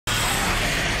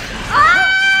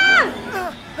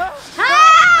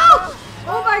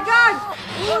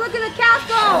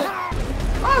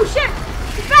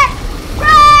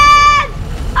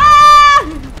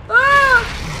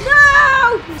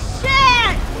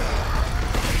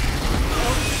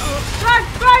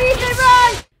run, Ethan,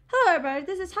 run! Hello everybody,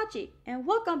 this is Hachi, and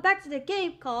welcome back to the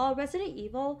game called Resident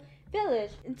Evil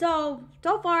Village. And so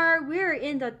far we're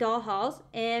in the dollhouse,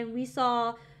 and we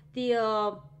saw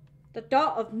the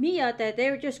doll of Mia that they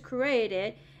were just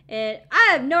created, and I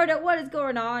have no idea what is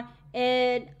going on,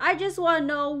 and I just want to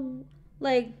know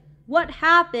like what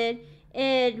happened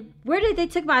and where did they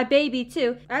take my baby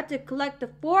to. I had to collect the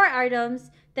 4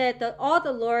 items that all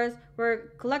the lures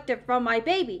were collected from my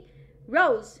baby,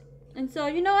 Rose. And so,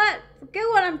 you know what? Forget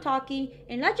what I'm talking,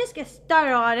 and let's just get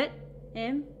started on it.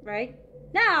 And right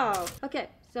now. Okay,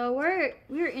 so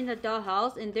we're in the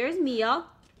dollhouse, and there's Mia.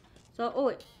 So, oh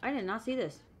wait, I did not see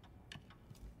this.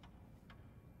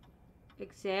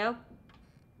 Exhale.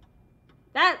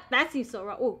 That seems so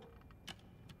wrong. Oh,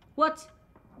 what?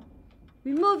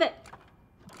 Remove it.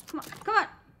 Come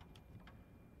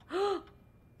on.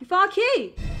 You found a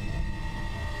key.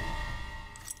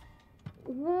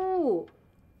 Ooh.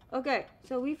 Okay,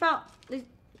 so we found. Is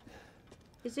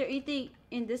there anything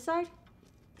in this side?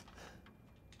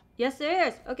 Yes, there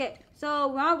is. Okay,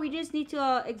 so now we just need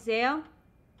to examine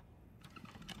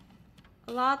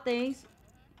a lot of things.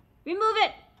 Remove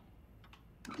it.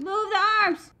 Move the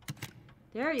arms.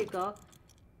 There you go.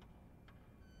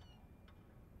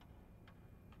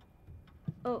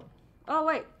 Oh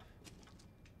wait.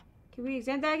 Can we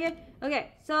examine that again?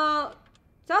 Okay, so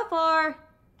far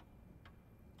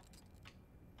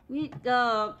we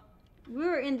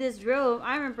were in this room.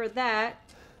 I remember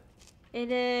that, and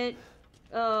then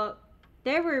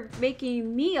they were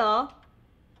making Mia.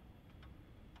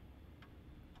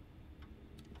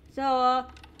 So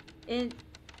and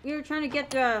we were trying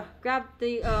to grab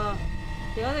the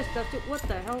other stuff too. What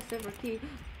the hell, silver key?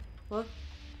 What?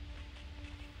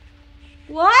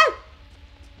 What?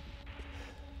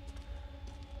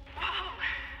 Whoa,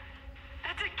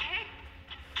 that's a kid.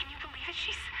 Can you believe it?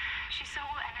 She's so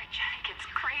energetic. It's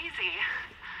crazy.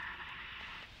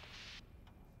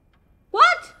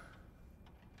 What?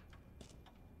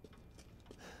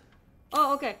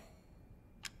 Oh, okay.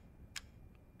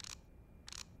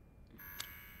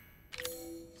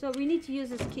 So we need to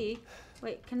use this key.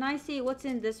 Wait, can I see what's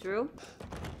in this room?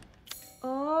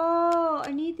 Oh,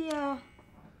 I need the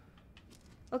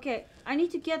okay, I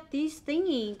need to get these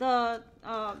thingy, the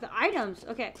items.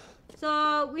 Okay,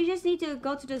 so we just need to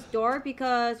go to this door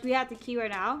because we have the key right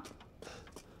now.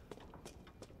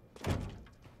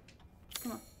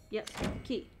 Come on, yes,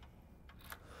 key.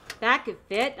 That could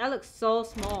fit. That looks so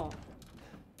small.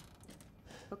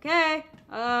 Okay,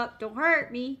 don't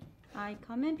hurt me. I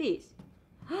come in peace.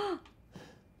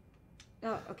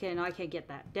 Oh, okay, no, I can't get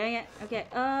that. Dang it. Okay,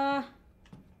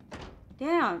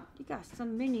 damn, you got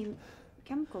some mini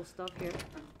chemical stuff here.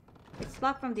 It's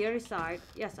locked from the other side.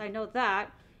 Yes, I know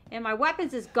that. And my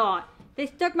weapons is gone. They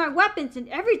stuck my weapons and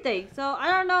everything. So I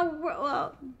don't know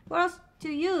what else to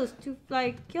use to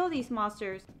like kill these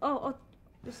monsters. Oh,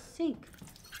 the sink.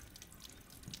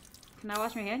 Can I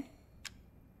wash my hand?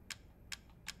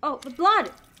 Oh, the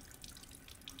blood.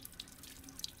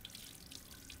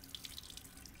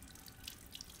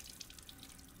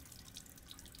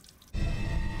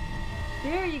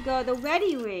 There you go, the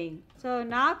wedding ring. So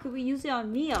now could we use it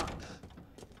on Mia?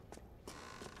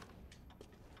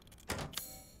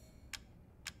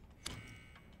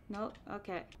 Nope,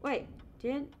 okay. Wait,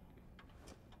 didn't...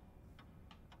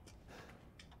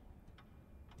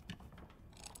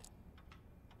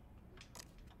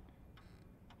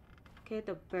 Okay,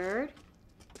 the bird.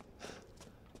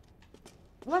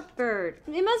 What bird?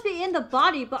 It must be in the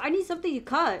body, but I need something to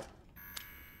cut.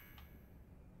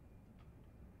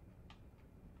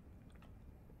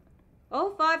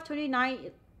 Oh,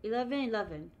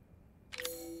 5/29/11/11.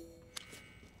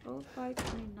 Oh,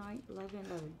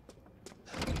 5/29/11/11.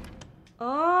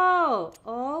 Oh,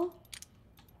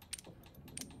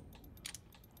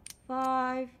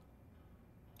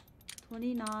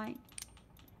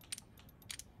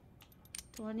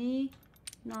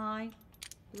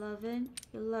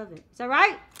 5/29/11/11. Is that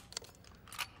right?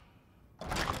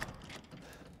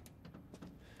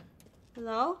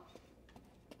 Hello?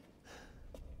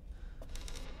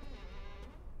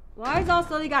 Why is all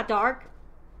suddenly got dark?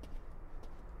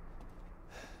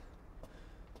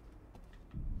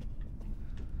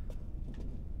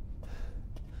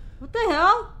 What the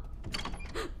hell?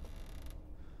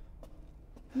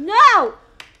 No!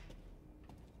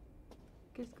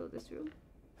 Let's go this room.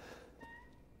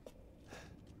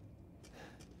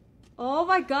 Oh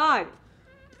my god.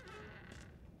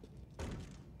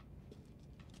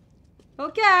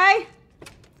 Okay.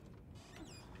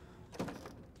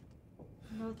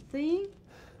 Nothing.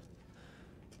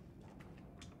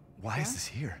 Why is this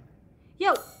here?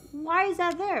 Yo, why is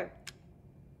that there?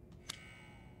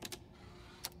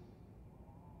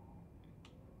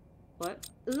 What?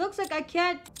 It looks like I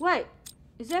can't. Wait.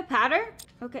 Is there a pattern?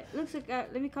 Okay. Looks like.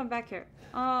 Let me come back here.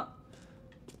 I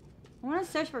want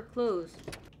to search for clues.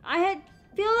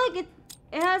 Feel like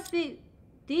it has to be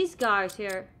these guys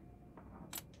here.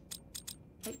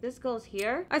 Like this goes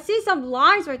here. I see some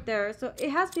lines right there, so it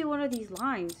has to be one of these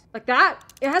lines. Like that?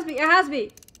 It has to be. It has to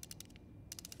be.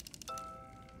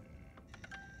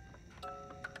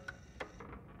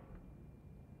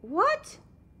 What?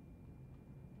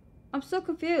 I'm so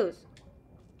confused.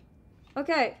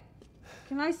 Okay.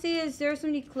 Can I see, is there so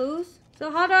many clues?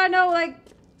 So how do I know, like,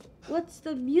 what's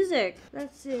the music?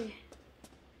 Let's see.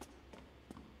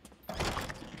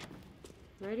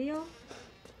 Radio?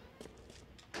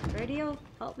 Radio?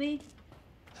 Help me.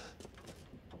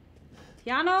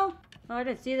 Piano? Oh, I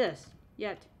didn't see this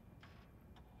yet.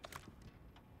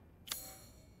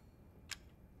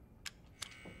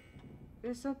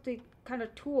 There's something kind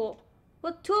of tool.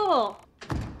 What tool?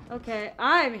 Okay,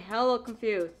 I'm hella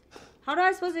confused. How do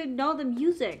I supposed to know the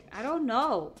music? I don't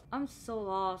know. I'm so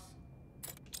lost.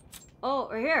 Oh,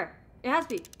 right here. It has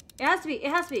to be. It has to be.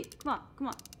 It has to be. Come on. Come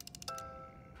on.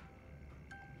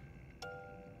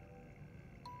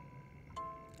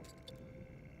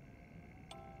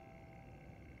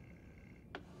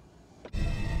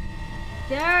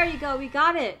 There you go. We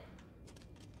got it.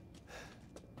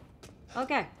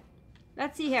 Okay.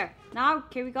 Let's see here. Now,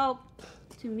 can we go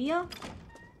to Mia?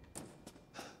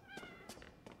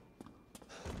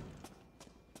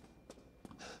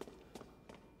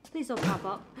 Please don't pop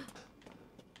up.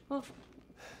 Oh.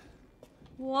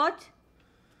 What?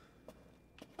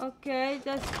 Okay,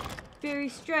 that's very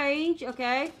strange.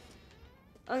 Okay.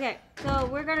 Okay, so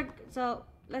we're gonna... So,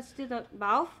 let's do the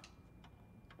mouth.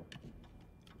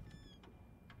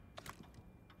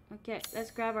 Okay,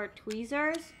 let's grab our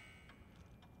tweezers.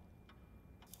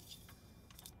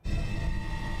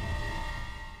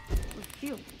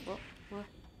 Phew. What? What?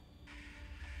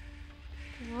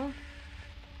 What?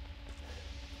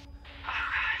 Oh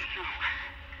God, no.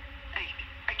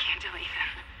 I can't delete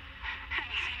them.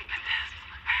 Anything but this.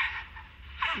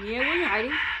 Mia, where are you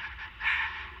hiding?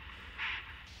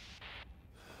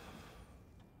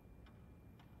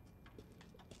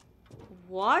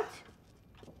 What?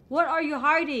 What are you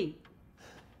hiding?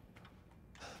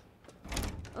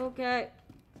 Okay.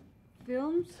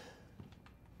 Films?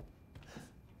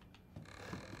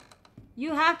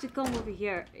 You have to come over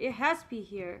here. It has to be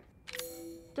here.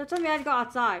 Don't tell me I have to go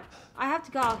outside. I have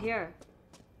to go out here.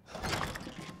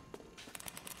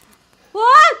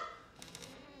 What?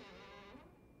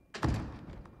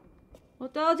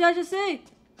 What the hell did I just see?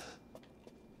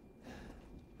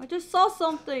 I just saw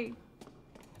something.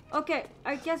 Okay,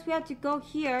 I guess we have to go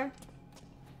here.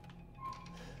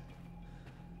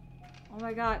 Oh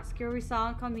my god, scary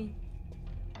sound coming.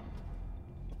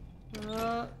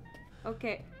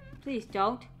 Okay. Please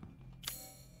don't.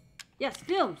 Yes,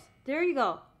 films. There you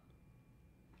go.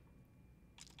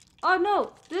 Oh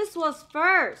no, this was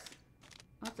first.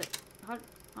 What's it? How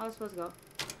was supposed to go?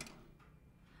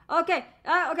 Okay,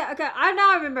 okay.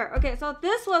 I remember. Okay, so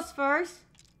this was first.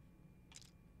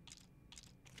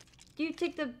 Do you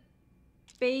take the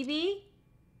baby?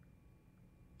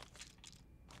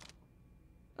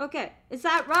 Okay, is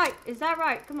that right? Is that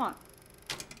right? Come on.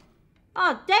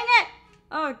 Oh, dang it!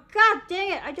 Oh, god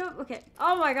dang it. I don't... Okay.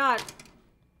 Oh my god.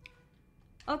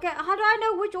 Okay, how do I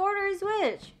know which order is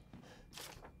which?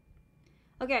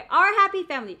 Okay, our happy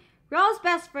family. Rose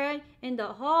best friend in the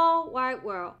whole wide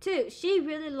world. 2, she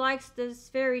really likes this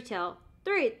fairy tale.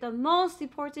 3, the most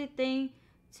important thing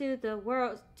to the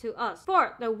world to us.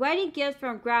 4, the wedding gift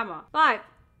from grandma. 5,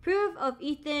 proof of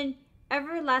Ethan's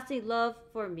everlasting love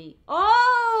for me.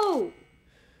 Oh!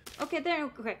 Okay,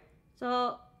 then, okay.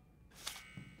 So...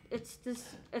 It's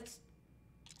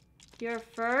your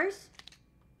first.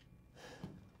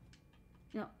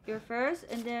 No, your first,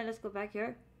 and then let's go back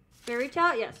here. Fairy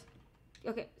tale, yes.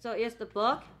 Okay, so yes, the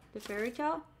book, the fairy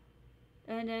tale,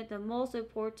 and then the most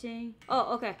important.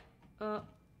 Oh, okay.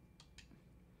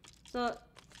 So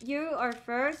you are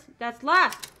first. That's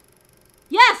last.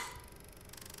 Yes.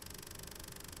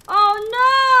 Oh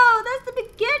no, that's the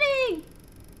beginning.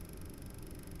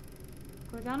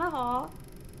 Go down the hall.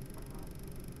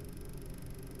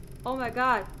 Oh my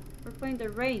god, we're playing the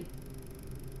rain.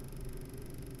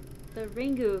 The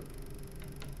Ringu.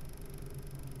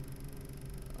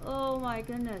 Oh my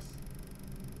goodness.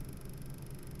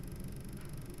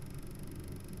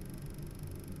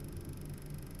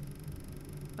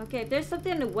 Okay, there's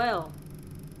something in the well.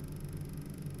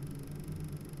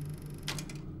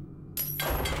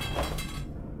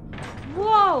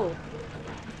 Whoa!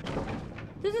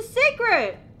 There's a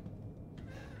secret!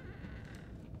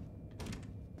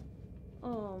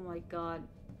 Oh my god.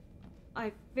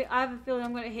 I have a feeling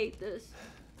I'm gonna hate this.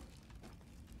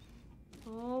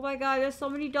 Oh my god, there's so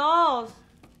many dolls.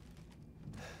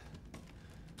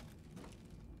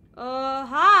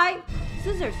 Hi!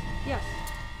 Scissors, yes.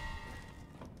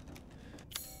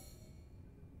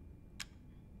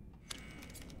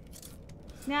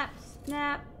 Snap,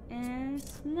 snap, and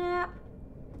snap.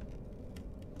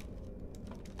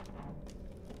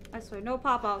 I swear, no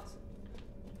pop-outs.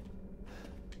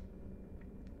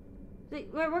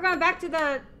 We're going back to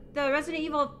the Resident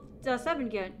Evil 7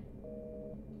 again.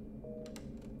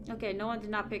 Okay, no one did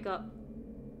not pick up.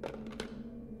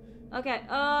 Okay,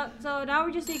 so now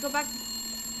we just need to go back.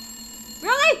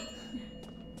 Really?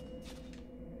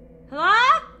 Hello?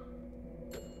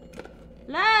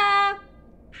 Hello?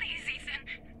 Please, Ethan,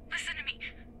 listen to me.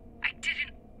 I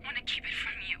didn't want to keep it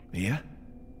from you. Mia?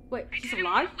 Wait, I she's didn't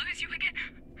alive? want to lose you again.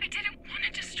 I didn't want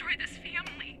to destroy this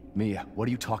family. Mia, what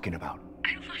are you talking about?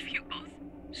 I love you both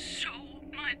so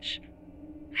much.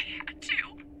 I had to.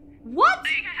 What?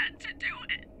 I had to do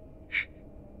it.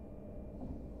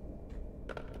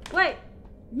 Wait,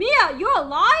 Mia, you're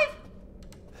alive?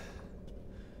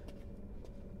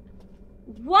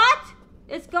 What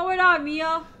is going on,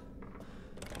 Mia?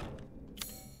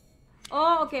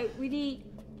 Oh, okay, we need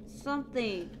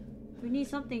something. We need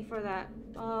something for that.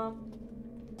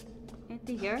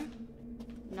 Anything here?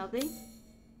 Nothing.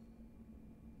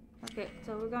 Okay,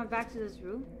 so we're going back to this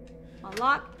room.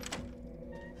 Unlock.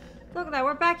 Look at that,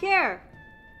 we're back here.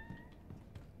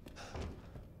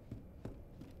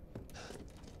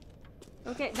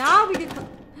 Okay, now we can.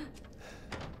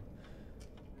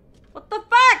 What the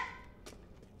fuck?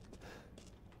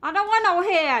 I don't want no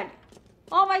hand.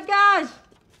 Oh my gosh.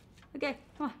 Okay,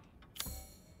 come on.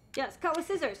 Yes, cut with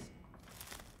scissors.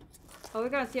 Oh, we're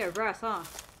gonna see our breasts, huh?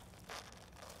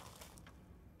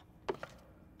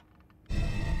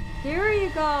 There you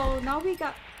go. Now we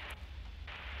got.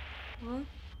 What?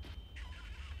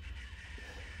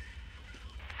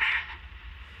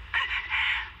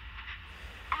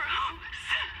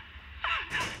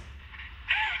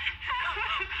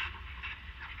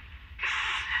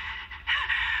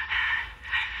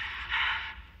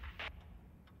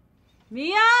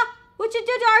 Mia, what you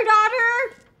did to our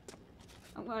daughter?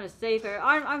 I'm gonna save her.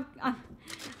 I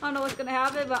don't know what's gonna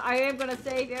happen, but I am gonna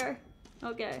save her.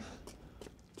 Okay.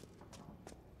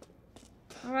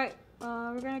 All right.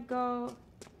 We're gonna go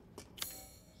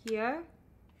here.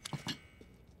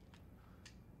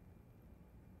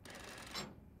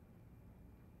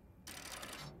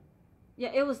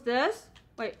 Yeah, it was this.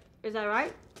 Wait, is that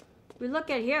right? We look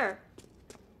at here.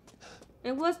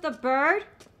 It was the bird.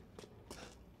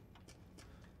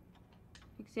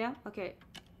 Yeah, okay.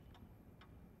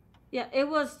 Yeah, it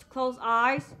was closed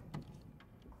eyes.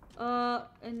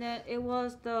 And then it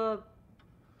was the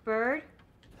bird.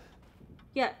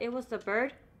 Yeah, it was the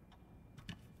bird.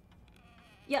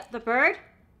 Yeah, the bird.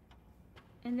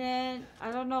 And then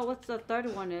I don't know what the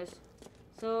third one is.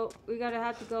 So we gotta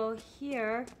have to go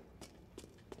here.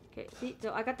 Okay, see,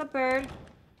 so I got the bird.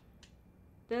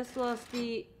 This was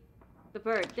the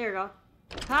bird. There you go.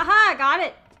 Haha, I got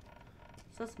it.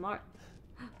 So smart.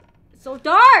 It's so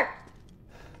dark.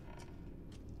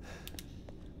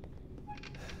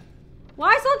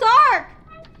 Why so dark?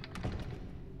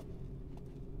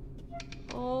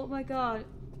 Oh my god.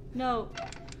 No.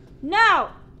 No!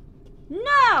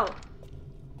 No!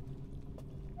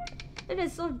 It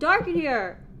is so dark in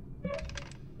here.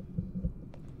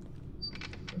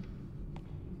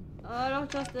 I don't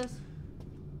trust this.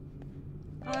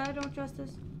 I don't trust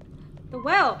this. The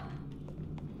well!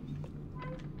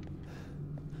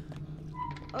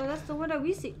 Oh, that's the one that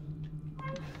we see.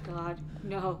 Oh god,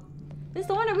 no. This is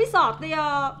the one that we saw.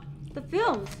 The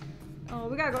films. Oh,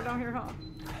 we gotta go down here, huh?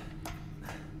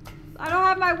 I don't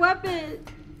have my weapon.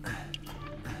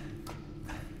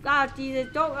 God,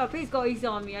 Jesus, don't, please go easy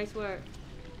on me, I swear.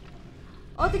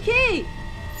 Oh, the key!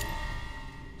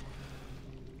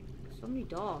 So many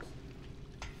dolls.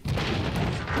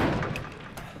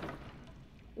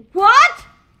 What?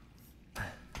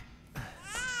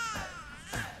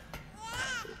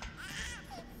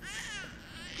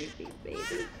 Creepy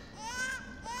baby.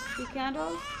 2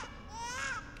 candles.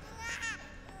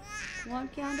 1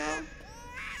 candle.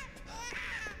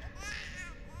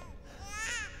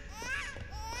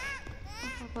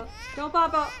 Don't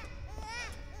pop up.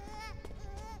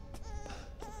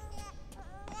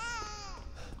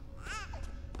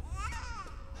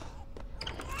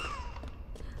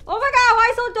 Oh my god,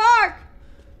 why so dark?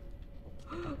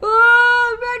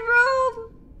 Oh, red room.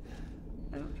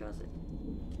 I don't trust it.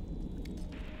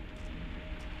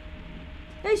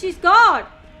 Hey, she's gone.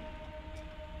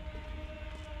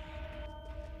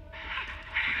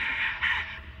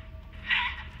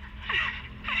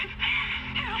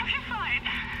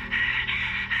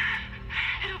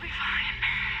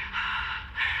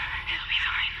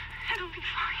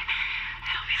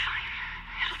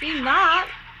 Seem not.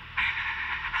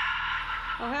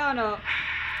 Oh, hell no.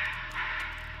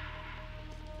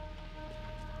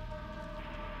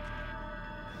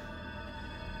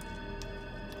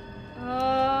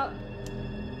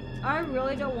 I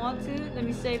really don't want to. Let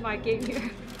me save my game here.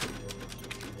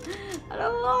 I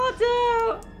don't want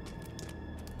to.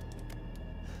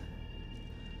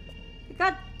 It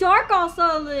got dark all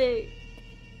suddenly.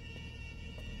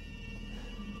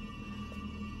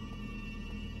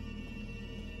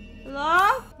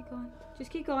 Hello? Keep going.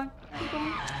 Just keep going. Keep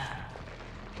going.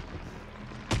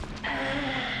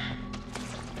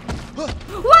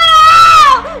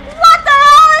 Wow! What the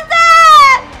hell is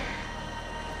that?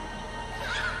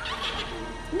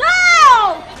 No!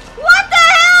 What the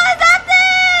hell is that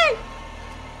thing?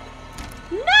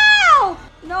 No!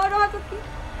 No, I don't have to keep.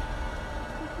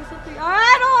 Something. I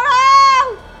don't know!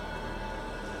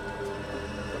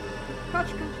 Crouch,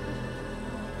 crouch, crouch.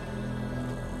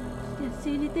 Can't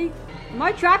see anything. Am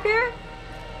I trapped here?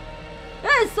 It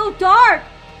is so dark!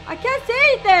 I can't see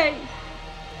anything!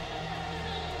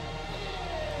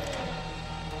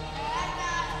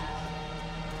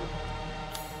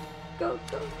 Go,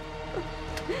 go, go.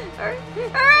 Hurry, hurry,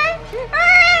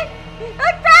 hurry! A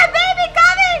crab baby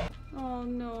coming! Oh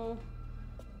no.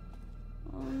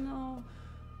 Oh no.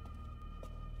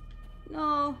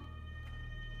 No.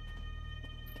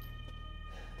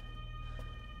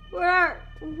 Where?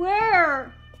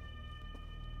 Where?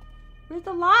 Where's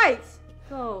the lights?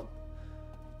 Go.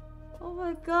 Oh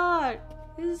my god.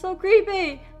 This is so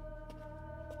creepy.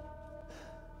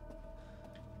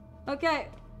 Okay.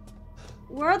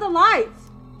 Where are the lights?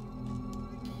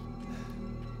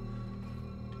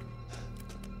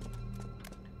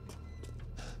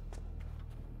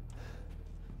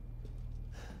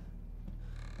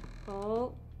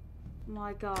 Oh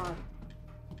my god.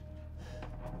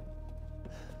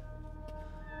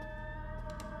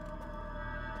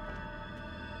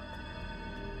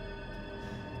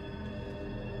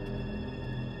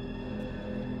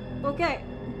 Okay,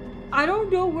 I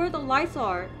don't know where the lights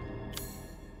are.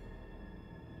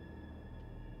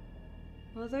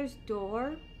 Oh, there's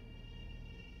door.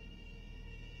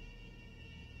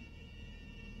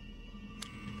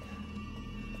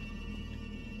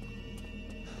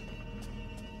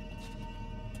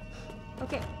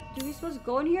 Okay, do we supposed to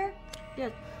go in here? Yeah.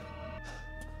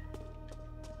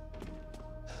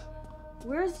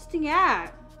 Where's this thing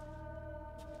at?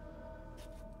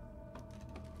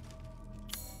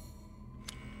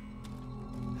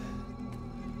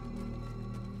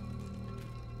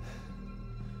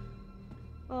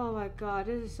 Oh my god,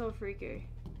 this is so freaky.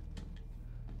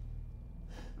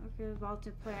 Okay,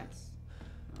 mountain plants.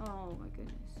 Oh my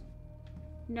goodness.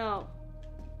 No.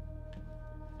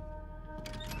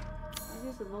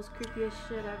 This is the most creepiest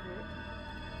shit ever.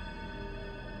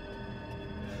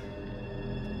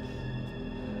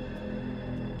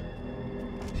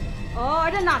 Oh,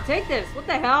 I did not take this. What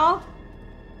the hell?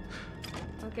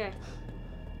 Okay.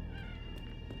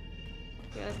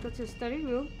 Okay, let's go to the study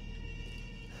room.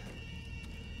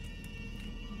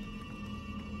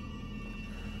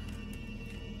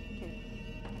 Okay.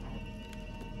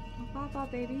 Don't pop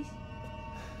out, babies.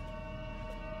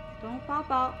 Don't pop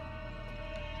out.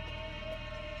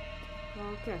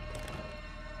 Okay.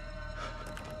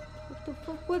 What the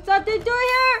fuck? What's that thing doing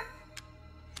here?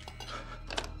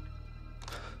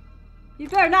 You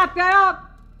better not get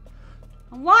up.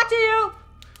 I'm watching you.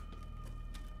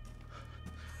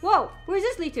 Whoa, where's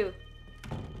this lead to?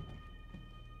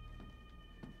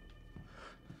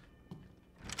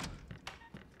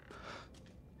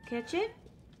 Kitchen?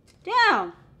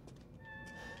 Damn.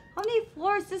 How many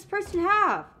floors does this person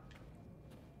have?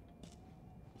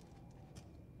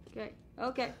 Okay,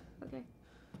 okay, okay.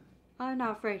 I'm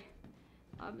not afraid.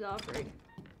 I'm not afraid.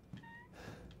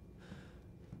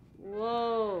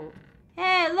 Whoa.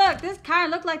 Hey, look, this kind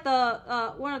of looked like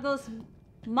the one of those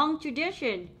monk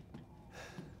tradition.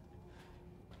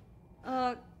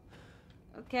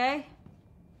 Okay.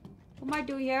 What am I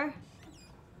doing here?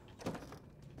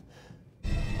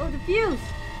 Oh, the fuse.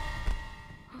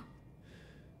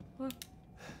 What?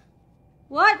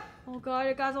 What? Oh god,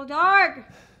 it got so dark.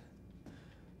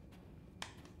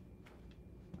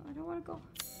 I don't want to go.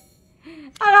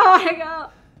 I don't want to go.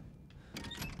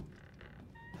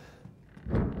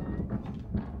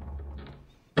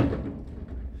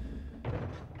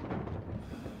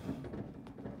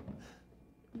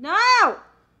 No!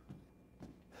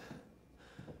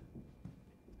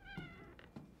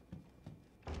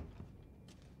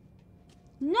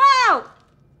 No!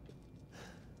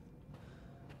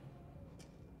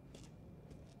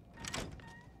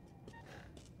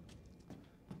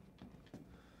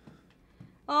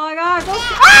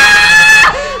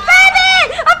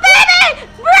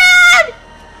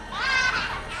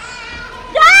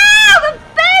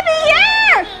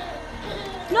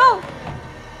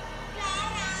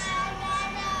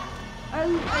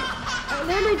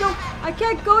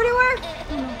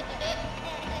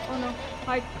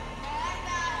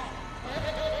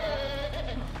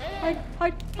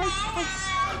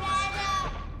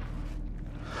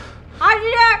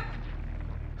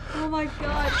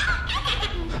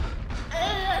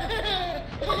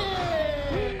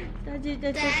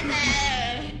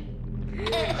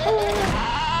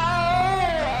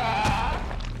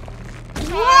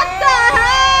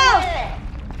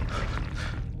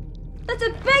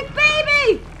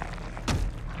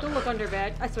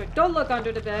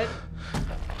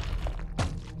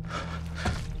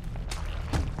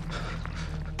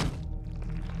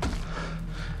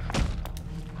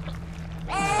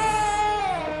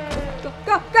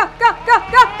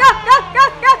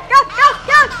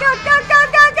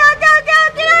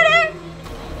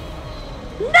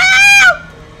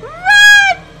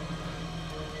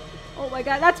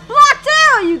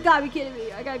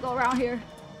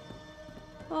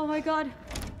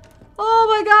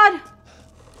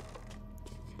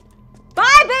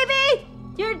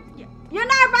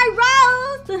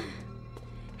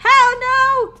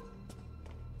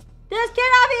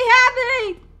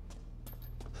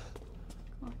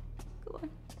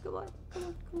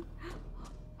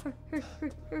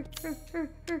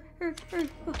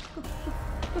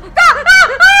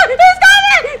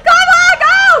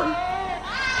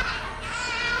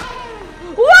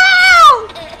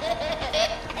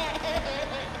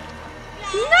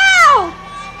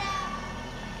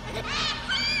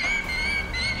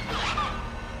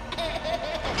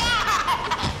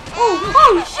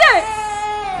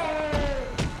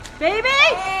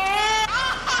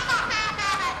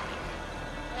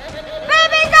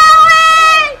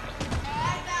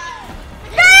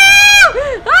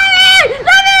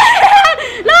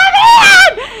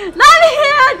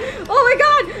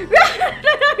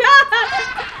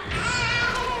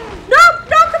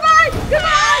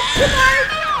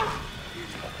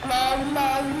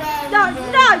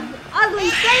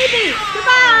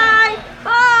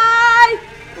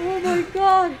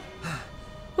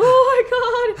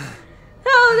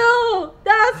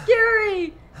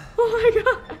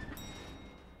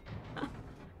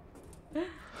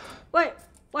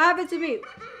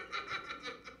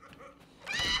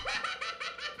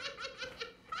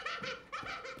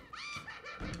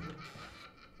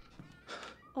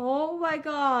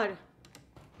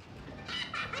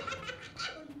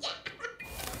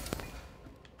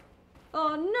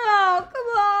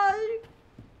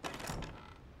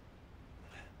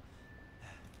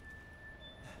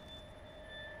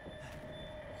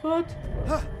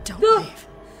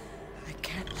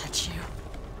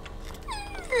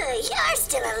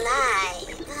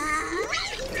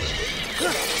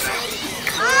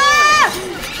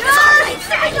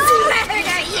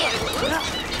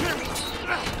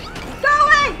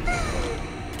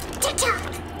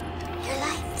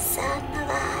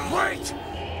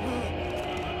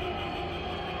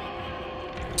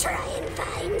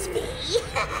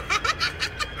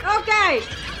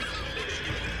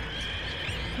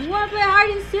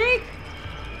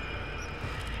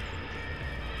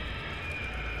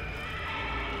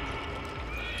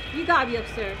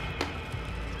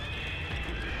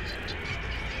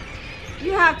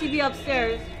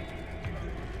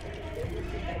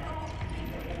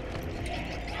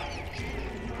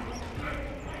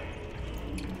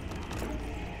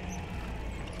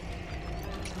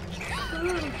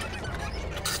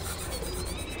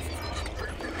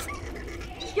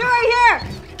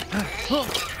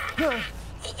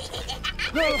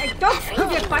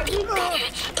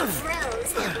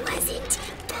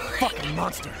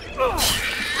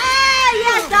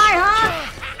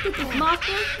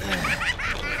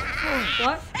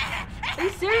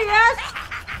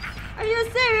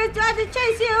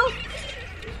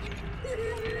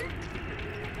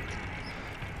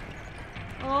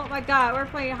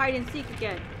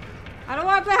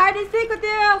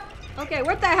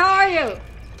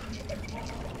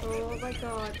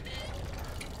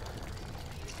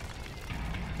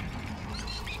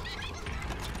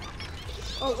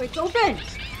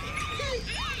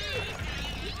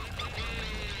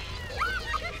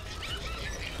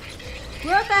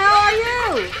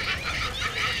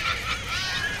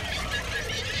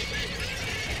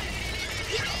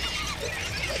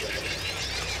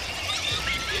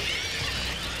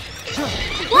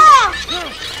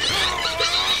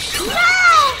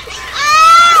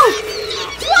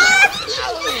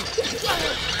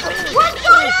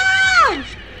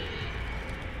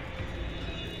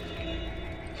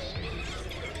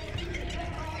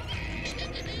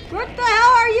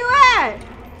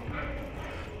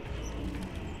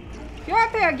 You're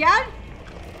up here again?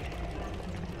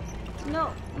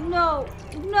 No, no,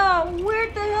 no. Where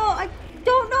the hell? I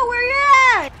don't know where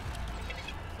you're at.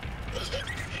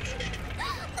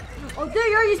 Oh, there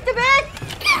you are, you stupid!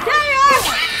 There you are!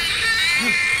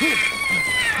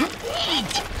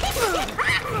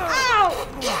 Ow!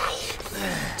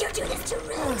 You do this to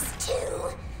Rose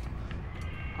too.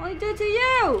 Only do it to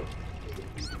you!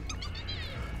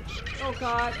 Oh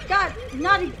god. God,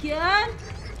 not again!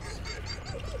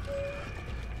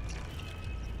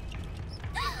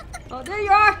 Oh, there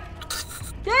you are!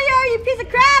 There you are, you piece of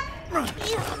crap!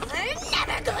 You're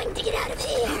never going to get out of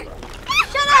here.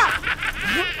 Shut up!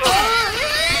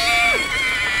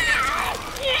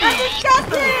 That's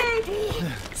disgusting!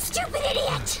 Stupid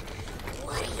idiot!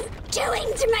 What are you doing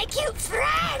to my cute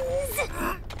friends?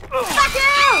 Fuck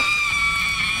you!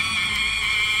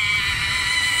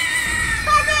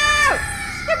 Fuck you!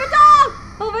 Stupid dog!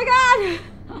 Oh my god!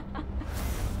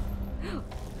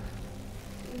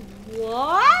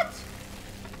 What?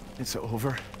 It's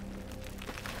over.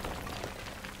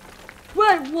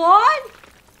 Wait, what?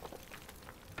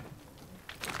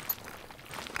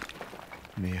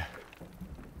 Mia,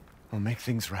 I'll make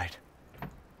things right.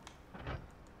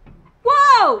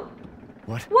 Whoa!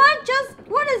 What? What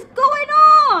is going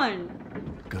on?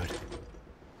 Good.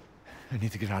 I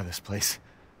need to get out of this place.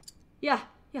 Yeah,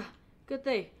 good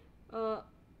thing.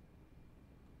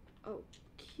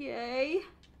 Okay.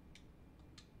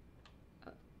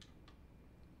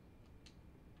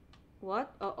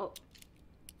 What? Oh.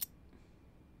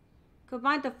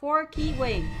 Combine the 4 key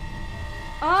wing.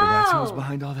 Oh! So that's who's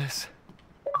behind all this?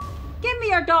 Give me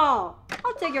your doll.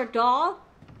 I'll take your doll.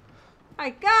 My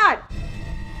God.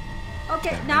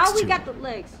 Okay, That now makes we 2. got the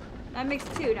legs. That makes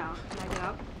 2 now. Can I get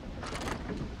out?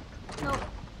 No.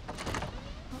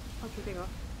 Oh, okay, there you go.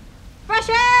 Fresh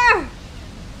air!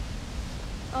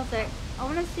 Okay, I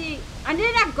want to see. I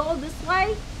did not go this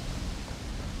way.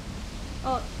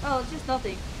 Oh, it's just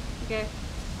nothing. Okay.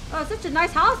 Oh, it's such a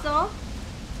nice house, though.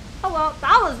 Oh well,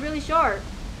 that was really short.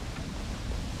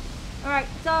 Alright,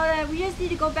 so we just need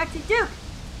to go back to Duke.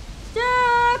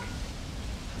 Duke!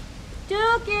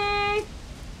 Dookie!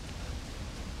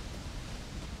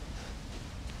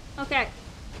 Okay,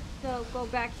 so go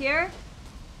back here.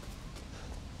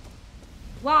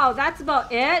 Wow, that's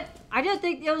about it? I didn't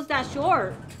think it was that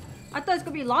short. I thought it was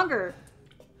gonna be longer.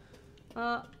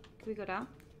 Can we go down?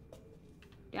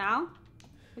 Down?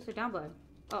 Where's the down button?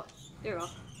 Oh, there we go.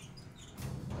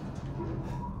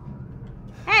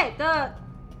 Hey,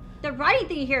 the writing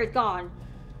thing here is gone.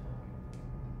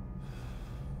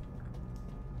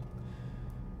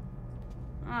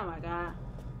 Oh my god.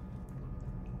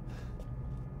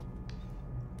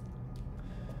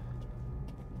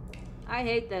 I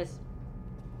hate this.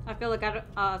 I feel like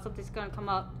something's gonna come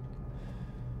up.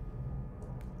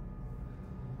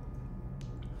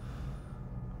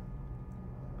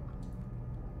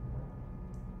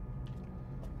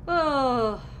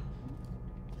 Oh.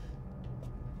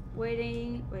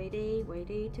 Waiting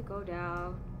to go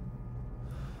down.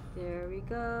 There we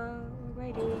go.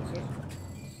 Waiting. Yeah.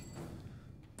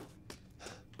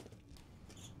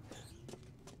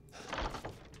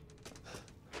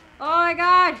 Oh my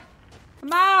god!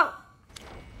 Come out!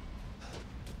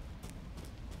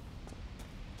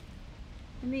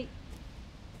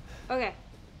 Okay.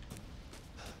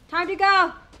 Time to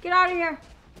go! Get out of here!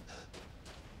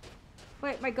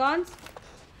 Wait, my guns?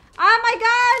 Ah, my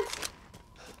guns!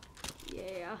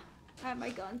 Yeah, I have my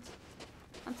guns.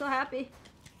 I'm so happy.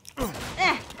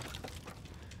 I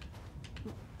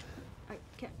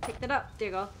can't pick that up. There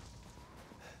you go.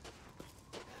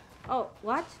 Oh,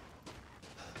 what?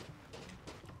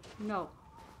 No.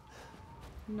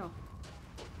 No.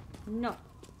 No.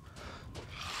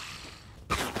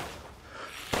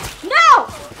 No!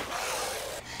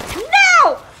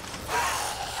 No!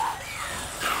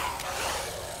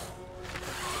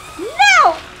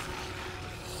 No!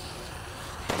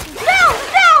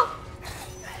 No!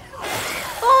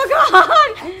 Oh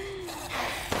god!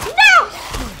 No!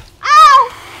 Ow!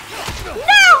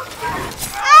 No!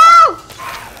 Ow!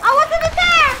 I wasn't in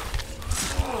there!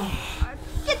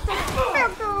 Get the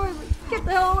hell away! Get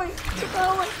the hell away! Get the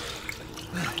hell away!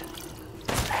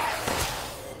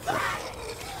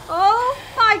 Oh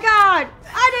my god!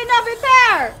 I did not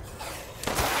prepare!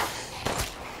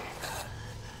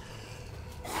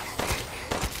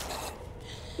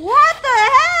 What the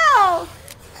hell?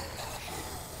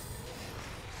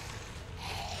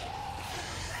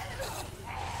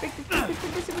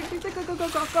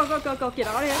 Go, get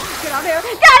out of here. Get out of here.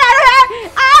 Get out of here!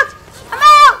 Out! I'm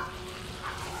out!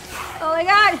 Oh my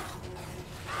god.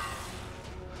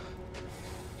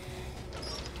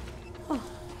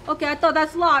 Okay, I thought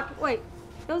that's locked. Wait,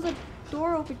 there was a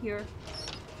door open here.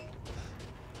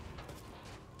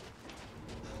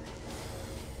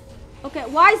 Okay,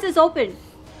 why is this open?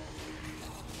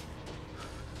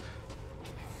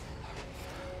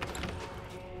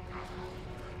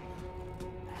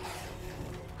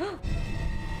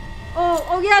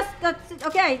 Oh yes, that's it.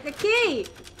 Okay, the key.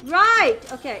 Right.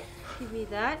 Okay, give me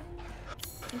that.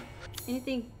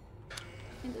 Anything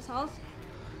in this house?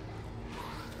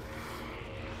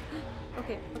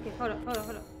 Okay, hold up.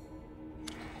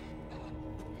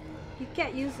 You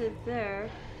can't use it there.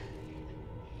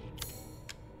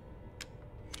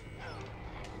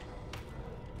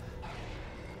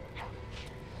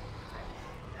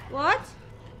 What?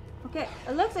 Okay,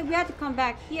 it looks like we have to come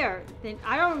back here. Then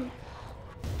I don't...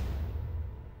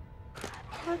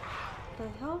 What the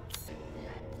hell?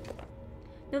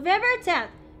 November 10th.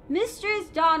 Mistress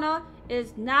Donna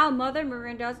is now Mother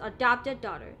Miranda's adopted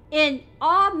daughter. In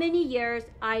all many years,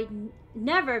 I've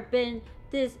never been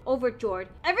this overjoyed.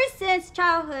 Ever since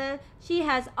childhood, she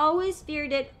has always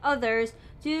feared others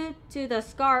due to the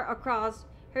scar across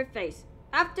her face.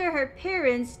 After her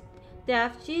parents'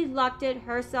 death, she locked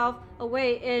herself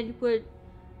away and would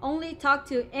only talk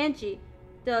to Angie,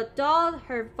 the doll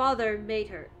her father made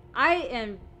her. I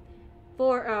am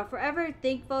forever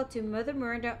thankful to Mother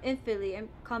Miranda infinitely and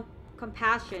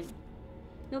compassion.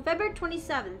 November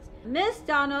 27th. Miss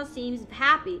Donna seems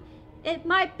happy. It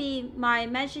might be my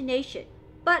imagination,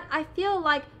 but I feel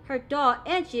like her doll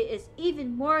Angie is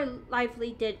even more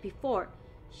lively than before.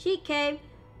 She came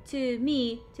to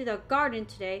me to the garden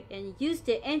today and used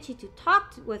Angie to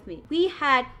talk with me. We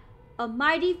had a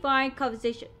mighty fine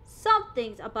conversation. Some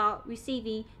things about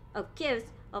receiving of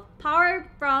gifts of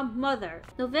power from Mother.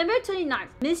 November 29th.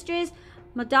 Mistress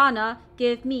Madonna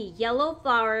gave me yellow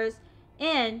flowers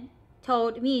and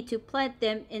told me to plant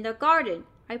them in the garden.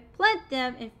 I planted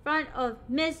them in front of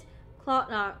Miss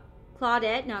Claudette.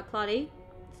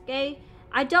 Okay,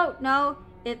 I don't know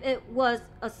if it was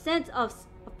a scent of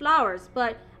flowers,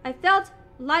 but I felt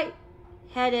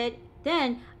light-headed.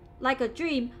 Then, like a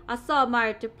dream, I saw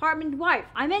my department wife.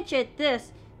 I mentioned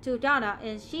this to Donna,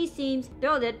 and she seems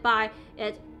thrilled by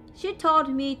it. She told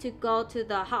me to go to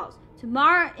the house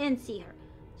tomorrow and see her.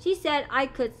 She said I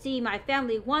could see my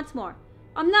family once more.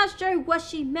 I'm not sure what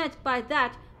she meant by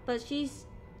that, but she's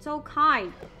so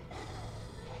kind.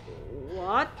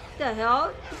 What the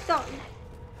hell?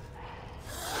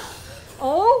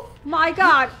 Oh my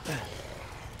god!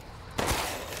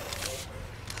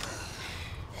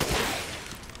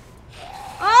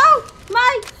 Oh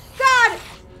my god!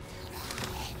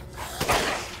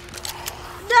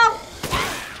 No!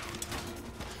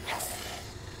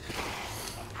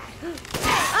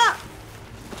 Ah!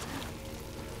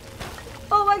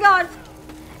 Oh my god!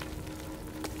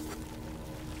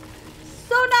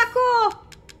 So not cool!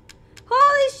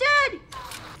 Holy shit!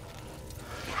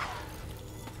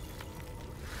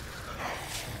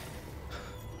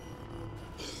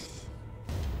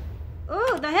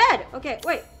 Oh, the head! Okay,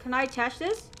 wait, can I attach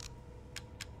this?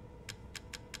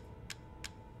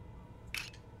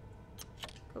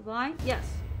 Combine? Yes.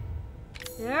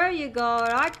 There you go.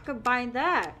 I can combine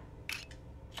that.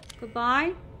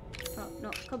 Combine. Oh,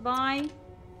 no. Combine.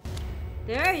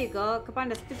 There you go. Combine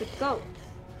the stupid goat.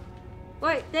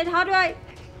 Wait, then how do I...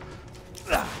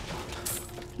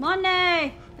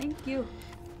 Money! Thank you.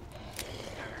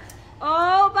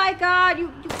 Oh my god,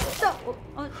 you so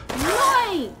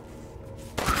annoying!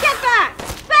 Get back!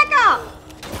 Back up!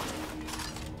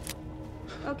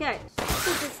 Okay,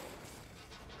 stupid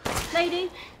lady.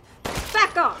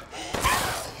 Back off!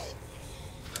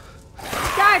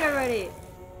 Died already!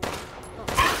 Oh.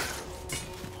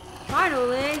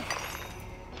 Finally!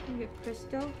 Your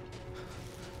crystal.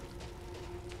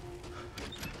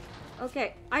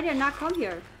 Okay, I did not come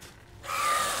here.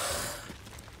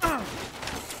 Oh.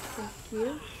 Thank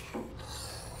you.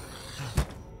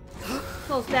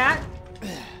 Close that.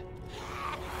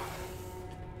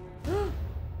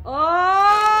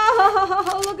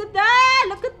 Oh, look at that!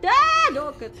 Look at that!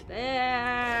 Look at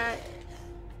that!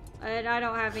 And I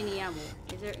don't have any ammo.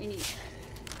 Is there any?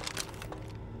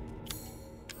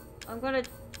 I'm gonna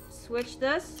switch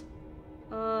this.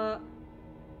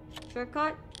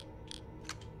 Shortcut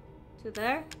to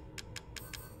there.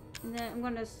 And then I'm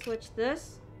gonna switch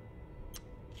this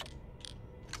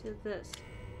to this.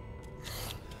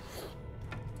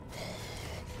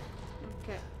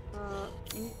 Okay.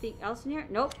 Anything else in here?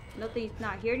 Nope. Nothing's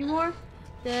not here anymore.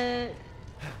 How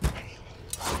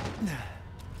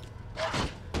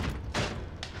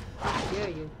dare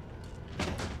you?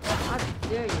 How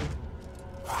dare you?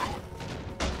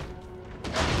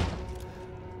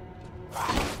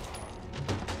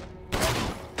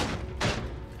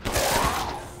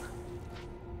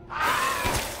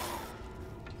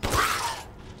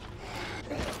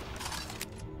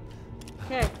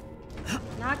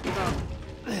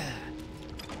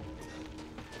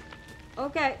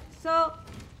 Okay, so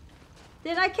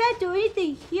then I can't do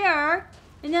anything here.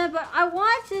 And then, but I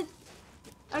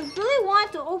really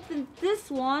want to open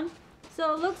this one.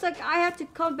 So it looks like I have to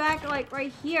come back like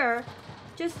right here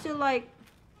just to like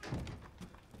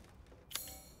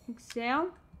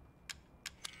exam.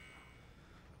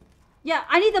 Yeah,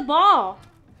 I need the ball.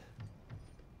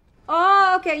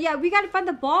 Oh, okay. Yeah, we gotta find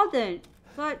the ball then.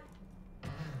 But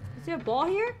is there a ball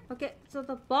here? Okay, so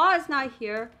the ball is not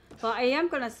here, but I am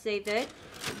gonna save it.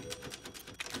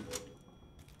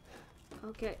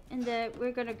 Okay, and then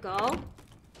we're gonna go.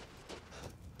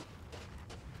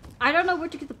 I don't know where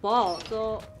to get the ball,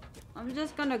 so I'm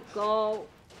just gonna go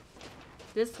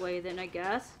this way then, I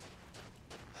guess.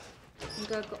 I'm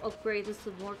gonna go upgrade this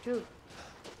some more too.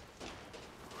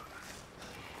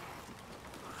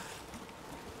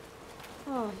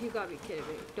 Oh, you gotta be kidding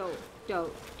me. Dope.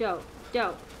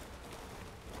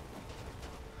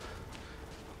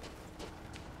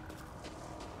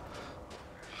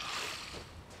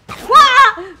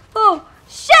 Wah! Oh,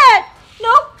 shit!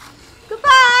 Nope.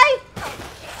 Goodbye.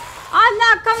 I'm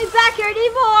not coming back here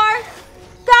anymore.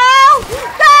 Go!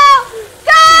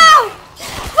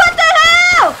 What the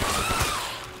hell?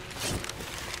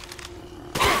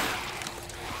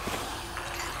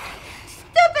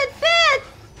 Stupid bitch!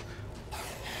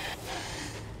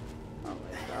 Oh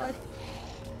my god.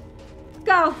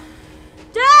 Go!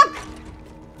 Duck!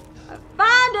 I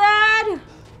found it!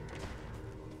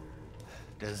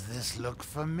 Does this look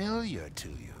familiar to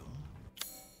you?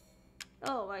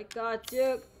 Oh my god,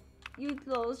 Duke. You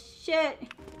little shit.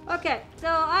 Okay, so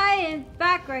I am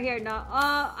back right here now.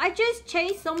 I just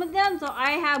changed some of them so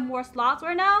I have more slots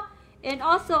right now. And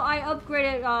also I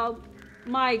upgraded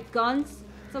my guns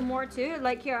some more too.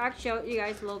 Like here, I'll show you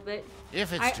guys a little bit.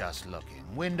 If it's just looking,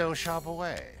 window shop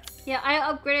away. Yeah, I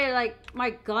upgraded like my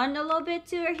gun a little bit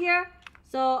too right here.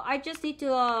 So I just need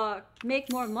to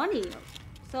make more money.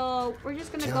 So we're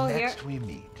just gonna go here. Next we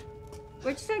meet.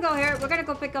 We're just gonna go here. We're gonna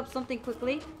go pick up something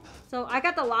quickly. So I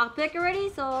got the lockpick already,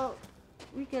 so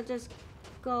we could just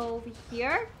go over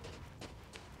here.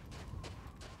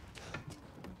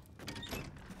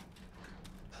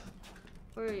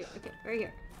 Where are you? Okay, right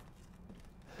here.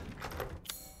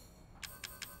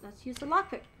 Let's use the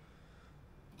lockpick.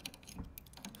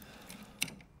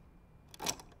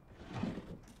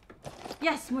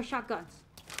 Yes, more shotguns.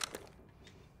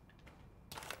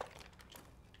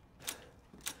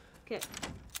 Okay.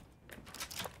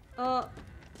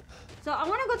 So I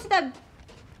want to go to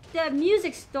that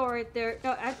music store right there.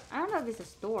 No, I don't know if it's a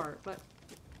store, but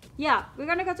yeah, we're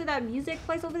gonna go to that music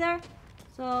place over there.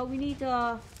 So we need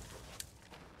to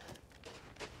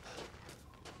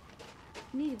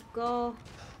go.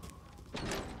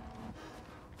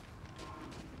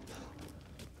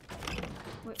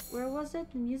 Wait, where was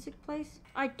it? The music place?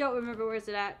 I don't remember where's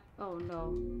it at. Oh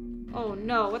no. Oh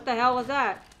no, what the hell was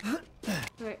that?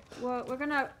 Right, well, we're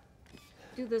gonna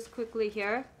do this quickly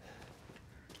here.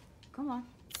 Come on.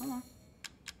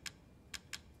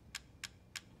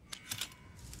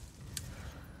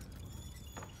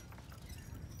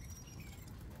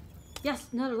 Yes,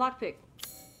 another lockpick.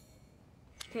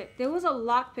 Okay, there was a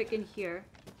lockpick in here.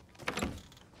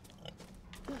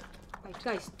 My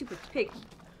guy, stupid pig.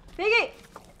 Piggy!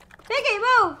 Piggy,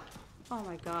 move! Oh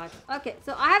my god. Okay,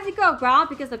 so I have to go around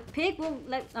because the pig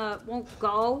won't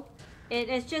go.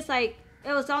 It's just like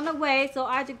it was on the way, so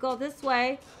I had to go this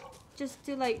way just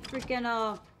to like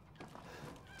freaking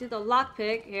do the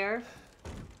lockpick here.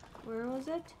 Where was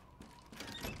it?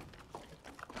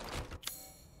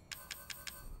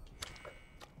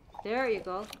 There you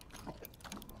go.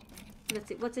 Let's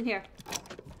see what's in here.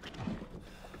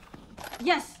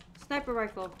 Yes, sniper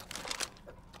rifle.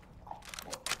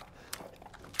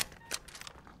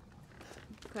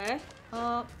 Okay.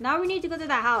 Now we need to go to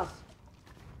that house.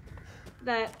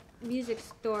 That music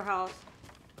store house.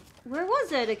 Where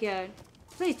was it again?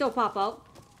 Please don't pop out.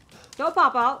 Don't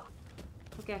pop out.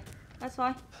 Okay, that's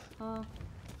fine. Go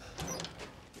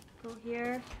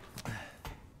here.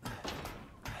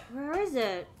 Where is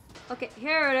it? Okay,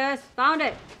 here it is. Found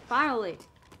it. Finally.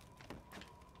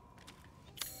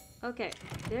 Okay,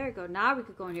 there you go. Now we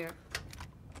could go in here.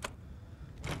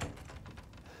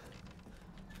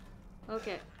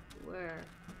 Okay, where?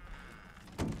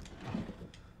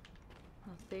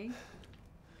 Nothing.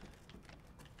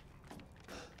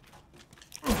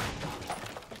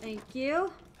 Thank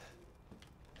you.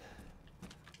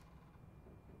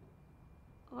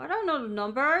 Oh, I don't know the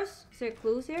numbers. Is there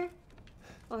clues here?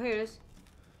 Oh, here it is.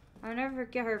 I'll never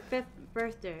forget her 5th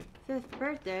birthday. 5th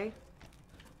birthday?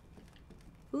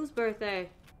 Whose birthday?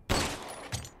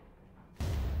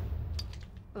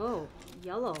 Oh,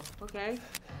 yellow. Okay.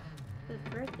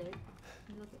 5th birthday.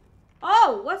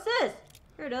 Oh, what's this?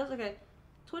 Here it is. Okay.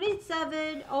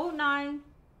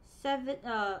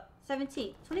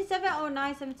 270917.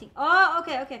 270917. Oh,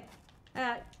 okay, okay.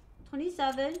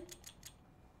 27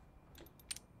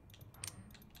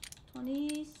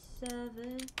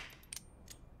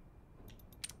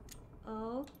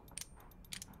 oh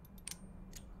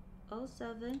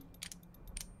 07.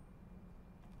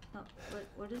 No,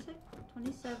 what is it?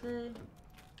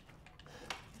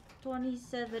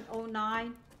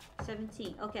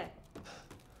 270917. Okay.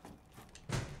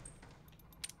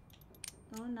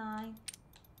 09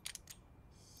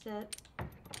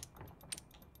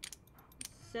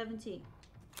 17. Is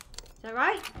that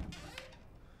right?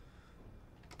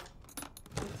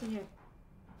 What's in here?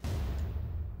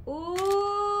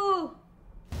 Ooh!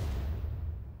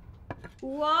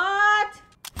 What?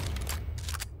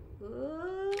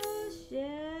 Oh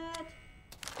shit!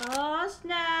 Oh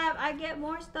snap! I get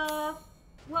more stuff.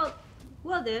 Well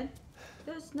then.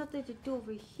 There's nothing to do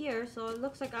over here, so it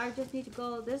looks like I just need to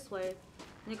go this way.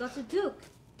 And I go to Duke.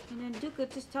 And then Duke could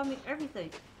just tell me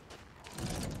everything.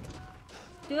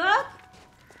 Duke?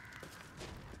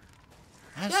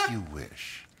 As Duke? you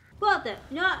wish. Well then,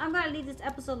 you know what? I'm gonna leave this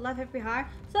episode left behind.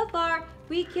 So far,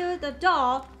 we killed the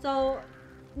doll. So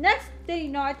next thing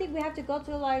you know, I think we have to go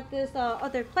to like this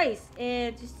other place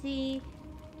and to see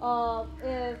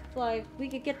if like we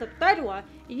could get the third one.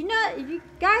 And you know, if you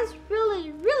guys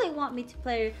really want me to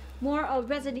play more of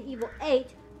Resident Evil 8,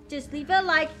 just leave a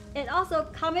like and also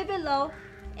comment below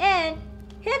and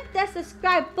hit that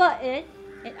subscribe button,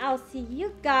 and I'll see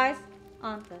you guys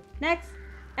on the next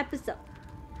episode.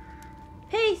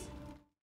 Peace.